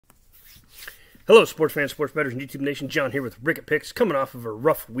Hello, sports fans, sports bettors, and YouTube Nation. John here with Rick at Picks, coming off of a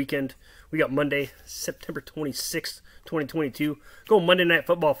rough weekend. We got Monday, September 26th, 2022. Going Monday Night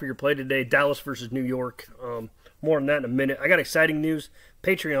Football for your play today, Dallas versus New York. More on that in a minute. I got exciting news.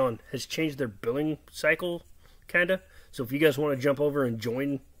 Patreon has changed their billing cycle, kind of. So if you guys want to jump over and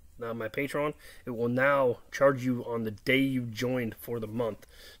join my Patreon, it will now charge you on the day you joined for the month.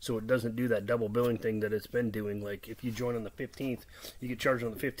 So it doesn't do that double billing thing that it's been doing. Like if you join on the 15th, you get charged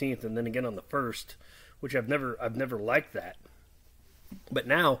on the 15th and then again on the 1st, which I've never liked that. But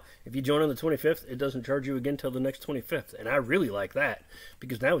now, if you join on the 25th, it doesn't charge you again till the next 25th. And I really like that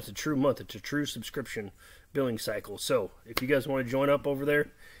because now it's a true month. It's a true subscription billing cycle. So if you guys want to join up over there,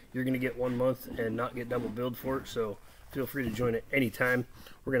 you're going to get 1 month and not get double billed for it. So feel free to join at any time.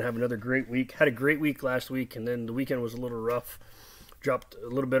 We're going to have another great week. Had a great week last week, and then the weekend was a little rough. Dropped a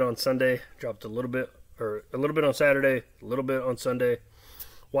little bit on Sunday, dropped a little bit on Saturday, a little bit on Sunday.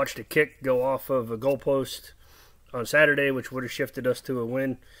 Watched a kick go off of a goalpost on Saturday, which would have shifted us to a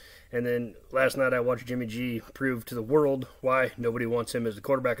win. And then last night I watched Jimmy G prove to the world why nobody wants him as the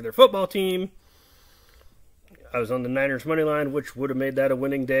quarterback of their football team. I was on the Niners money line, which would have made that a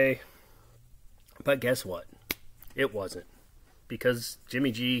winning day. But guess what? It wasn't, because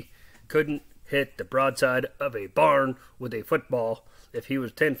Jimmy G couldn't hit the broadside of a barn with a football if he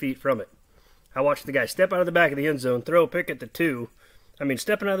was 10 feet from it. I watched the guy step out of the back of the end zone, throw a pick at the 2. I mean,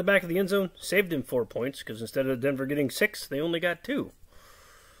 stepping out of the back of the end zone saved him 4 points, because instead of Denver getting 6, they only got 2.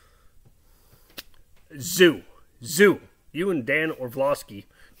 Zoo. You and Dan Orlovsky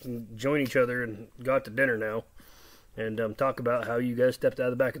can join each other and go out to dinner now and talk about how you guys stepped out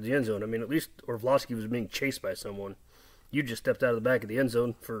of the back of the end zone. I mean, at least Orlovsky was being chased by someone. You just stepped out of the back of the end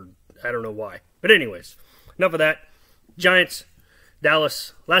zone for, I don't know why. But anyways, enough of that. Giants,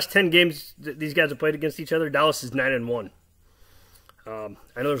 Dallas. Last 10 games that these guys have played against each other, Dallas is 9-1. I know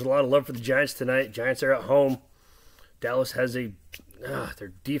there's a lot of love for the Giants tonight. Giants are at home. Dallas has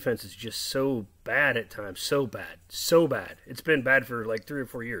their defense is just so bad at times. So bad. It's been bad for like 3 or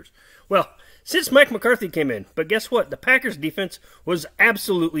 4 years. Well, since Mike McCarthy came in. But guess what? The Packers' defense was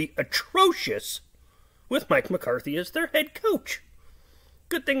absolutely atrocious with Mike McCarthy as their head coach.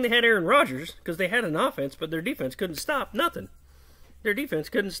 Good thing they had Aaron Rodgers, because they had an offense, but their defense couldn't stop nothing. Their defense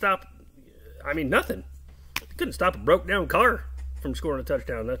couldn't stop, nothing. They couldn't stop a broke-down car from scoring a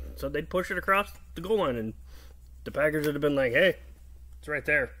touchdown. So they'd push it across the goal line, and the Packers would have been like, hey, it's right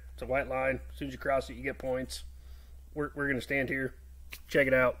there. It's a white line. As soon as you cross it, you get points. We're going to stand here. Check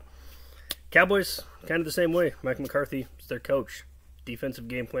it out. Cowboys, kind of the same way. Mike McCarthy is their coach. Defensive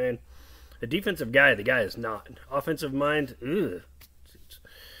game plan. A defensive guy, the guy is not. Offensive mind, it's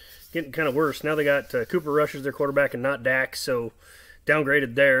getting kind of worse. Now they got Cooper Rush as their quarterback and not Dak, so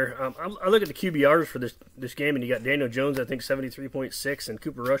downgraded there. I look at the QBRs for this game, and you got Daniel Jones, I think 73.6, and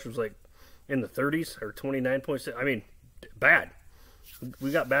Cooper Rush was like in the 30s or 29.6. I mean, bad.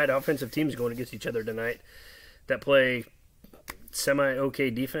 We got bad offensive teams going against each other tonight that play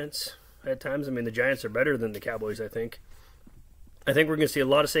semi-okay defense at times. I mean, the Giants are better than the Cowboys, I think. I think we're going to see a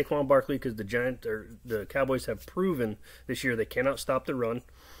lot of Saquon Barkley because the Cowboys have proven this year they cannot stop the run.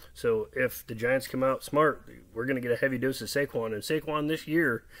 So if the Giants come out smart, we're going to get a heavy dose of Saquon. And Saquon this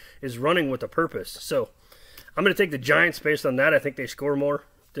year is running with a purpose. So I'm going to take the Giants based on that. I think they score more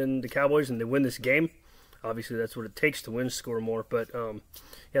than the Cowboys and they win this game. Obviously, that's what it takes to win, score more. But,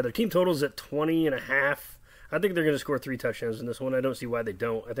 yeah, their team total is at 20.5. I think they're going to score 3 touchdowns in this one. I don't see why they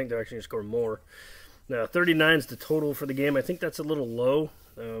don't. I think they're actually going to score more. Now, 39 is the total for the game. I think that's a little low.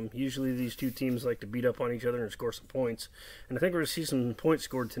 Usually these two teams like to beat up on each other and score some points. And I think we're going to see some points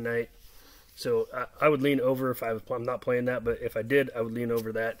scored tonight. So I would lean over if I'm not playing that. But if I did, I would lean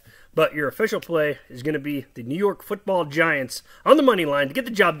over that. But your official play is going to be the New York Football Giants on the money line to get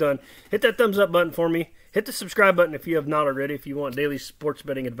the job done. Hit that thumbs up button for me. Hit the subscribe button if you have not already, if you want daily sports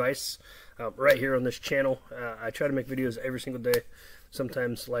betting advice right here on this channel. I try to make videos every single day.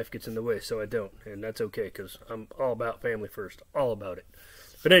 Sometimes life gets in the way, so I don't, and that's okay because I'm all about family first, all about it.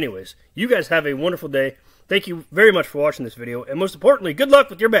 But anyways, you guys have a wonderful day. Thank you very much for watching this video, and most importantly, good luck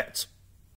with your bets.